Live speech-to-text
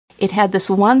it had this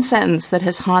one sentence that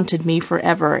has haunted me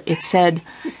forever. It said,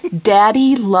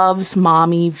 "Daddy loves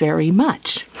Mommy very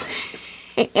much."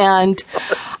 And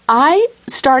I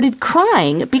started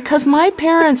crying because my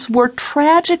parents were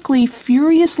tragically,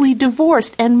 furiously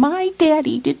divorced, and my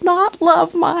daddy did not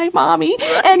love my mommy,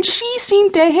 and she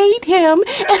seemed to hate him.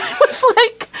 And I was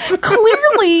like,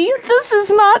 clearly, this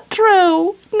is not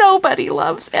true. Nobody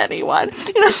loves anyone.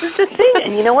 This is the thing,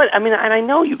 and you know what? I mean, and I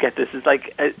know you get this. Is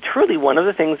like truly one of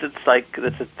the things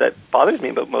that bothers me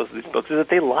about most of these books is that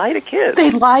they lie to kids.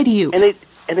 They lie to you,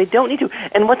 and they don't need to.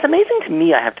 And what's amazing to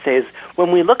me, I have to say, is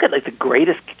when we look at like the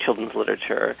greatest children's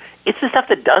literature, it's the stuff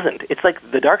that doesn't. It's like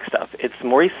the dark stuff. It's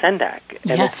Maurice Sendak,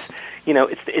 and yes,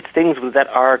 it's things that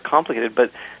are complicated.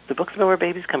 But the books about where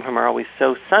babies come from are always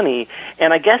so sunny.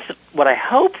 And I guess what I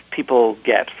hope people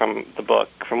get from the book,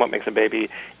 from What Makes a Baby,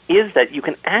 is that you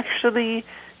can actually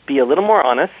be a little more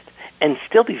honest and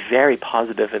still be very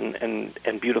positive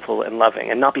and beautiful and loving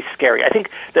and not be scary. I think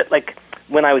that, like,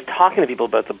 when I was talking to people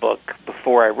about the book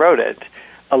before I wrote it,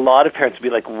 a lot of parents would be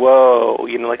like, whoa,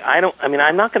 they're a little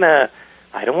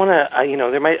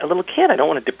kid. I don't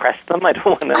want to depress them. I don't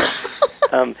want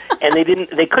to, and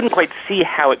they couldn't quite see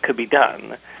how it could be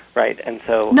done. Right. And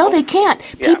so. No, they can't.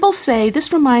 Yeah. People say,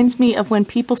 this reminds me of when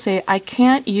people say, I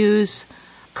can't use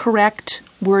correct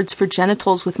words for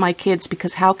genitals with my kids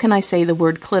because how can I say the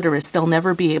word clitoris? They'll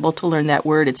never be able to learn that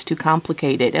word. It's too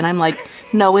complicated. And I'm like,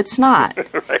 no, it's not.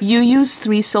 Right. You use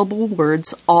 3-syllable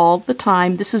words all the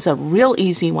time. This is a real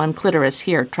easy one, clitoris.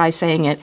 Here, try saying it.